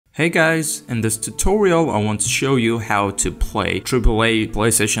Hey guys, in this tutorial I want to show you how to play AAA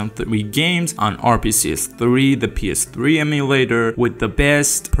PlayStation 3 games on RPCS3, the PS3 emulator, with the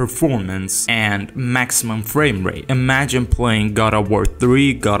best performance and maximum frame rate. Imagine playing God of War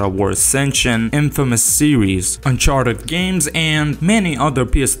 3, God of War Ascension, Infamous series, Uncharted games, and many other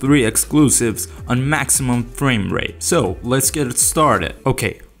PS3 exclusives on maximum frame rate. So let's get it started.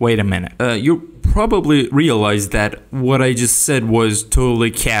 Okay, wait a minute. You probably realized that what I just said was totally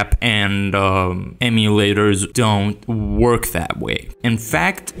cap and emulators don't work that way. In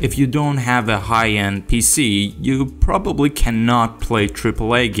fact, if you don't have a high-end PC, you probably cannot play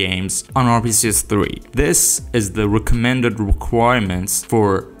AAA games on RPCS3. This is the recommended requirements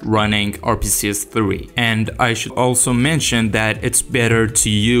for running RPCS3. And I should also mention that it's better to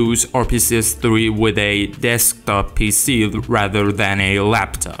use RPCS3 with a desktop PC rather than a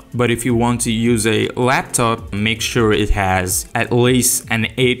laptop. But if you want to use a laptop, make sure it has at least an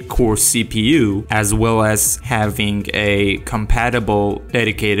 8-core CPU as well as having a compatible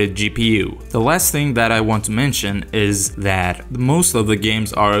dedicated GPU. The last thing that I want to mention is that most of the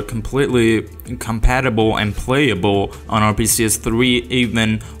games are completely compatible and playable on RPCS3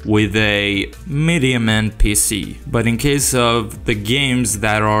 even with a medium-end PC. But in case of the games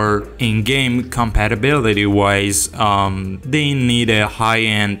that are in-game compatibility wise, they need a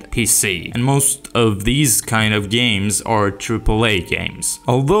high-end PC, and most of these kind of games are AAA games,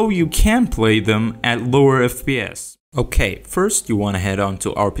 although you can play them at lower FPS. Okay, first you want to head on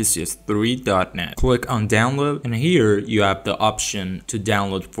to rpcs3.net. Click on download, and here you have the option to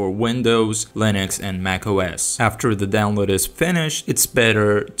download for Windows, Linux, and macOS. After the download is finished, it's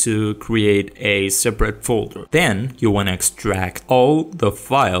better to create a separate folder. Then you want to extract all the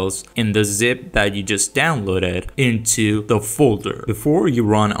files in the zip that you just downloaded into the folder. Before you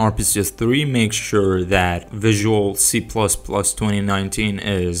run RPCS3, make sure that Visual C++ 2019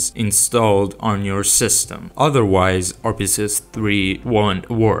 is installed on your system. Otherwise, RPCS3 won't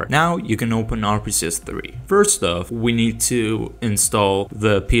work. Now you can open RPCS3. First off, we need to install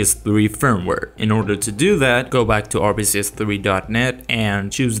the PS3 firmware. In order to do that, go back to rpcs3.net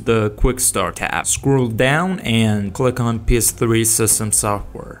and choose the Quick Start tab. Scroll down and click on PS3 System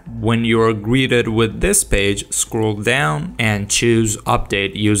Software. When you are greeted with this page, scroll down and choose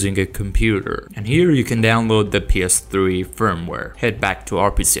Update using a computer. And here you can download the PS3 firmware. Head back to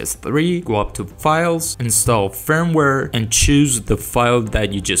RPCS3, go up to Files, Install Firmware, and choose the file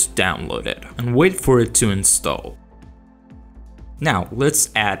that you just downloaded and wait for it to install. Now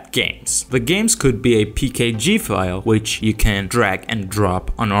let's add games. The games could be a PKG file which you can drag and drop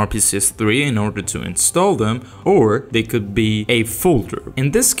on RPCS3 in order to install them, or they could be a folder.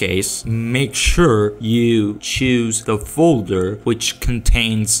 In this case, make sure you choose the folder which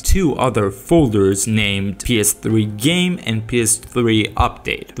contains two other folders named PS3 Game and PS3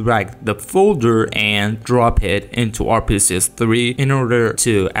 Update. Drag the folder and drop it into RPCS3 in order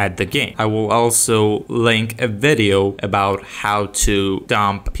to add the game. I will also link a video about how to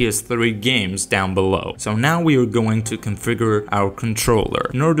dump PS3 games down below. So now we are going to configure our controller.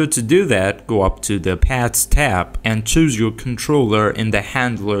 In order to do that, go up to the Paths tab and choose your controller in the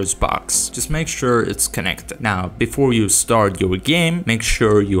handlers box. Just make sure it's connected. Now, before you start your game, make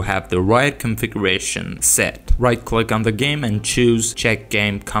sure you have the right configuration set. Right click on the game and choose Check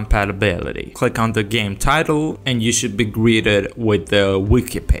Game Compatibility. Click on the game title and you should be greeted with the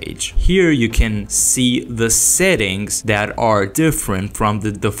wiki page. Here you can see the settings that are different from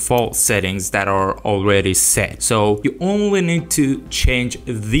the default settings that are already set. So you only need to change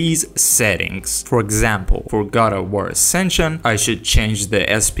these settings. For example, for God of War Ascension, I should change the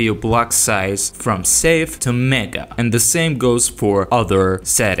SPU block size from safe to mega, and the same goes for other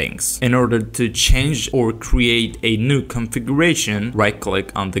settings. In order to change or create a new configuration, right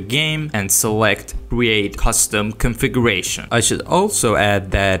click on the game and select Create Custom Configuration. I should also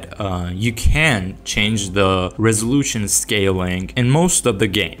add that you can change the resolution scaling in most of the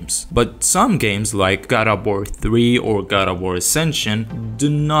games, but some games like God of War 3 or God of War Ascension do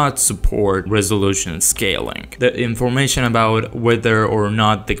not support resolution scaling. The information about whether or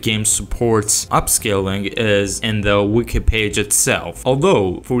not the game supports upscaling is in the wiki page itself,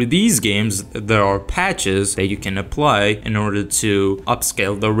 although for these games there are patches that you can apply in order to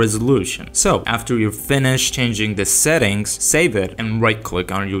upscale the resolution. So after you're finished changing the settings, save it and right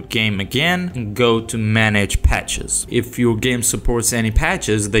click on your game again and go to manage patches. If your game supports any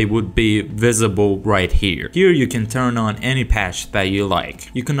patches, they would be visible right here. Here you can turn on any patch that you like.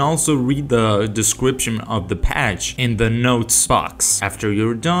 You can also read the description of the patch in the notes box. After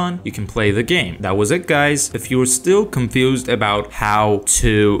you're done, you can play the game. That was it, guys. If you're still confused about how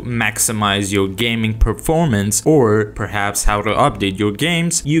to maximize your gaming performance or perhaps how to update your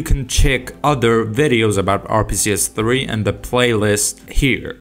games, you can check other videos about RPCS3 and the playlist here.